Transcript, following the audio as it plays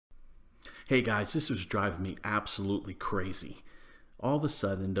Hey guys, this was driving me absolutely crazy. All of a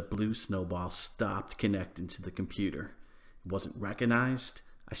sudden, the blue Snowball stopped connecting to the computer. It wasn't recognized.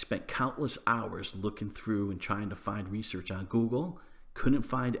 I spent countless hours looking through and trying to find research on Google. Couldn't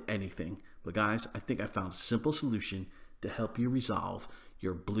find anything. But guys, I think I found a simple solution to help you resolve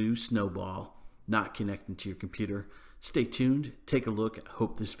your blue Snowball not connecting to your computer. Stay tuned, take a look. I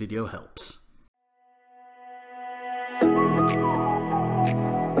hope this video helps.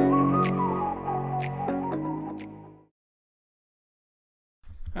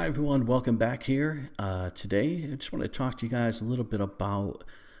 Hi everyone, welcome back here. Today I just want to talk to you guys a little bit about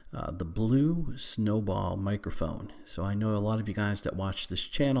the blue Snowball microphone. So I know a lot of you guys that watch this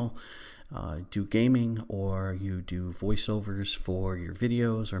channel do gaming, or you do voiceovers for your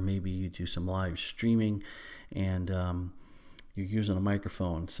videos, or maybe you do some live streaming and you're using a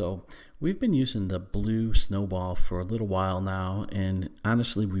microphone. So we've been using the blue Snowball for a little while now, and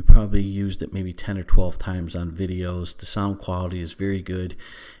honestly we probably used it maybe 10 or 12 times on videos. The sound quality is very good,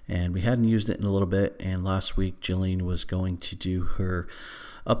 and we hadn't used it in a little bit, and last week Jillian was going to do her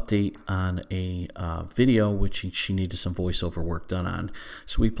update on a video which she needed some voiceover work done on.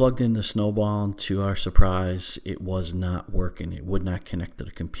 So we plugged in the Snowball, and to our surprise it was not working. It would not connect to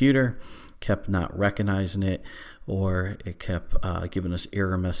the computer, kept not recognizing it, or it kept giving us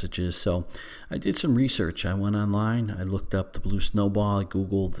error messages. So I did some research. I went online, I looked up the blue Snowball, I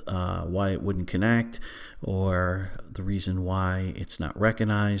googled why it wouldn't connect or the reason why it's not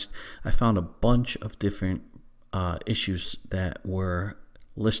recognized. I found a bunch of different issues that were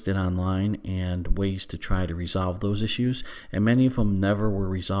listed online and ways to try to resolve those issues, and many of them never were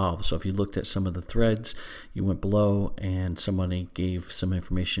resolved. So if you looked at some of the threads, you went below and somebody gave some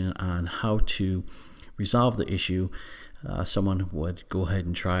information on how to resolve the issue. Someone would go ahead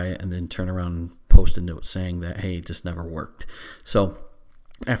and try it and then turn around and post a note saying that, hey, this never worked. So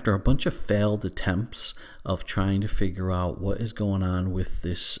after a bunch of failed attempts of trying to figure out what is going on with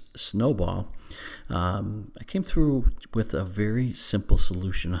this Snowball, I came through with a very simple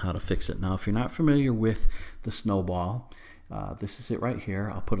solution on how to fix it. Now, if you're not familiar with the Snowball, this is it right here.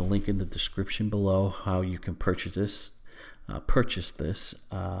 I'll put a link in the description below how you can purchase this.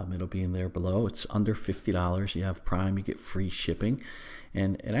 It'll be in there below. It's under $50. You have Prime, you get free shipping,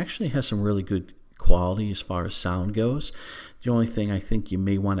 and it actually has some really good quality as far as sound goes. The only thing I think you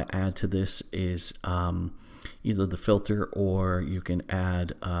may want to add to this is either the filter, or you can add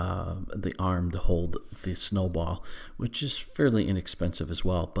the arm to hold the Snowball, which is fairly inexpensive as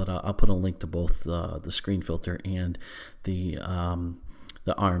well. But I'll put a link to both the screen filter and the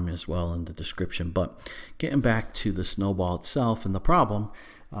arm as well in the description. But getting back to the Snowball itself and the problem,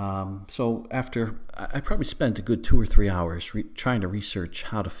 so after I probably spent a good 2 or 3 hours trying to research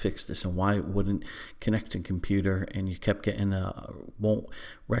how to fix this and why it wouldn't connect to a computer, and you kept getting won't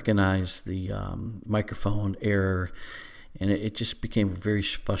recognize the microphone error, and it just became very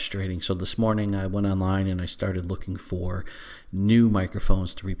frustrating. So this morning I went online and I started looking for new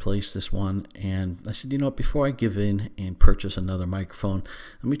microphones to replace this one, and I said, you know what, before I give in and purchase another microphone,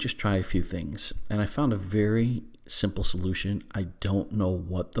 let me just try a few things. And I found a very simple solution. I don't know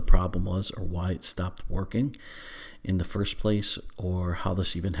what the problem was or why it stopped working in the first place, or how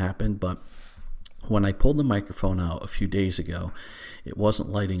this even happened, but when I pulled the microphone out a few days ago, it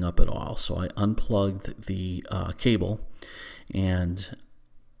wasn't lighting up at all. So I unplugged the cable and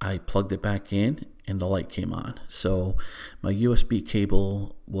I plugged it back in, and the light came on. So my USB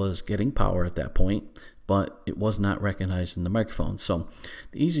cable was getting power at that point, but it was not recognizing the microphone. So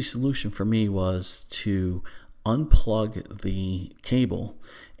the easy solution for me was to unplug the cable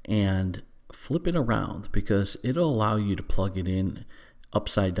and flip it around, because it'll allow you to plug it in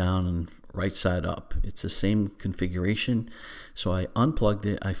upside down and right side up. It's the same configuration. So I unplugged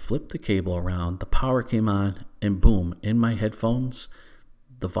it, I flipped the cable around, the power came on, and boom, in my headphones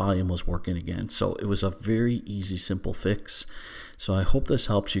the volume was working again. So it was a very easy, simple fix. So I hope this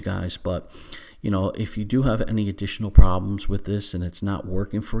helps you guys. But you know, if you do have any additional problems with this and it's not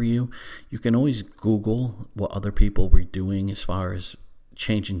working for you, you can always Google what other people were doing as far as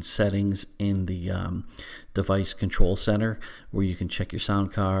changing settings in the device control center, where you can check your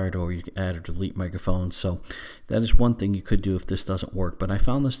sound card, or you can add or delete microphones. So that is one thing you could do if this doesn't work. But I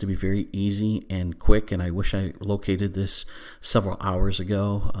found this to be very easy and quick, and I wish I located this several hours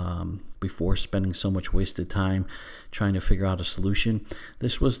ago before spending so much wasted time trying to figure out a solution.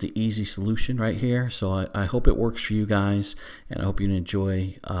 This was the easy solution right here. So I hope it works for you guys, and I hope you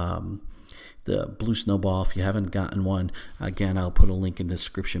enjoy the blue Snowball. If you haven't gotten one, again, I'll put a link in the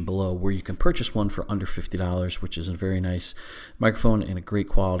description below where you can purchase one for under $50, which is a very nice microphone and a great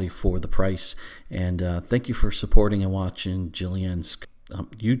quality for the price. And thank you for supporting and watching Jillian's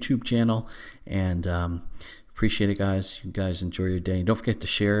YouTube channel. And appreciate it, guys. You guys enjoy your day. Don't forget to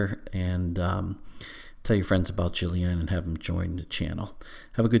share and tell your friends about Jillian and have them join the channel.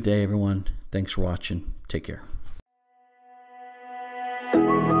 Have a good day, everyone. Thanks for watching. Take care.